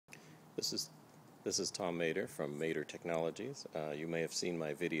This is Tom Mader from Mader Technologies. You may have seen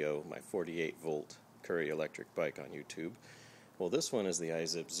my video, my 48-volt Currie electric bike on YouTube. Well, this one is the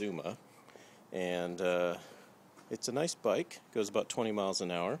iZip Zuma, and it's a nice bike. Goes about 20 miles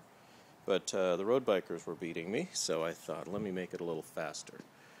an hour, but the road bikers were beating me, so I thought, let me make it a little faster.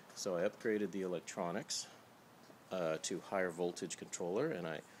 So I upgraded the electronics to higher voltage controller, and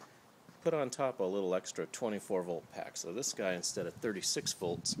I put on top a little extra 24-volt pack. So this guy, instead of 36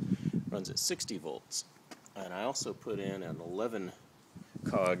 volts, runs at 60 volts. And I also put in an 11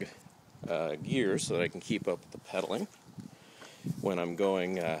 cog gear so that I can keep up with the pedaling when I'm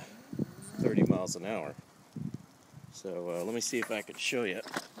going 30 miles an hour. So let me see if I can show you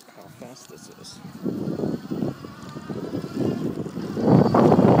how fast this is.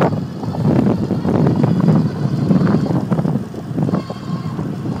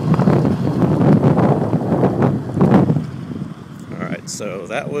 So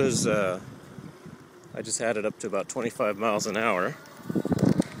that was, I just had it up to about 25 miles an hour,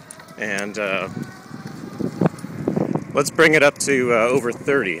 and let's bring it up to over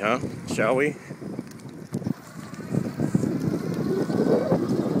 30, huh? Shall we?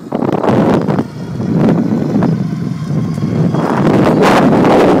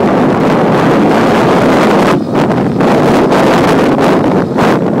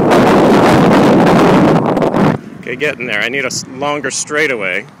 Okay, getting there. I need a longer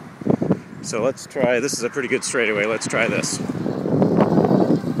straightaway. So let's try, this is a pretty good straightaway. Let's try this.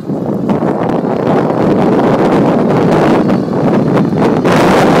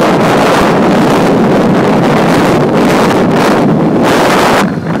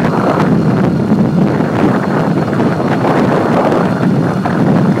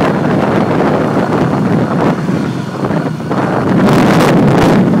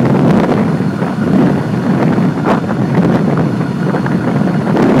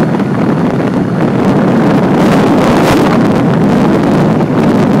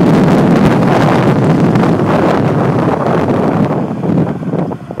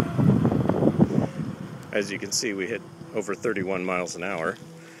 As you can see, we hit over 31 miles an hour,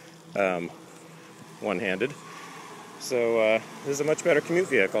 one-handed. So this is a much better commute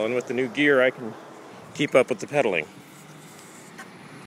vehicle, and with the new gear I can keep up with the pedaling.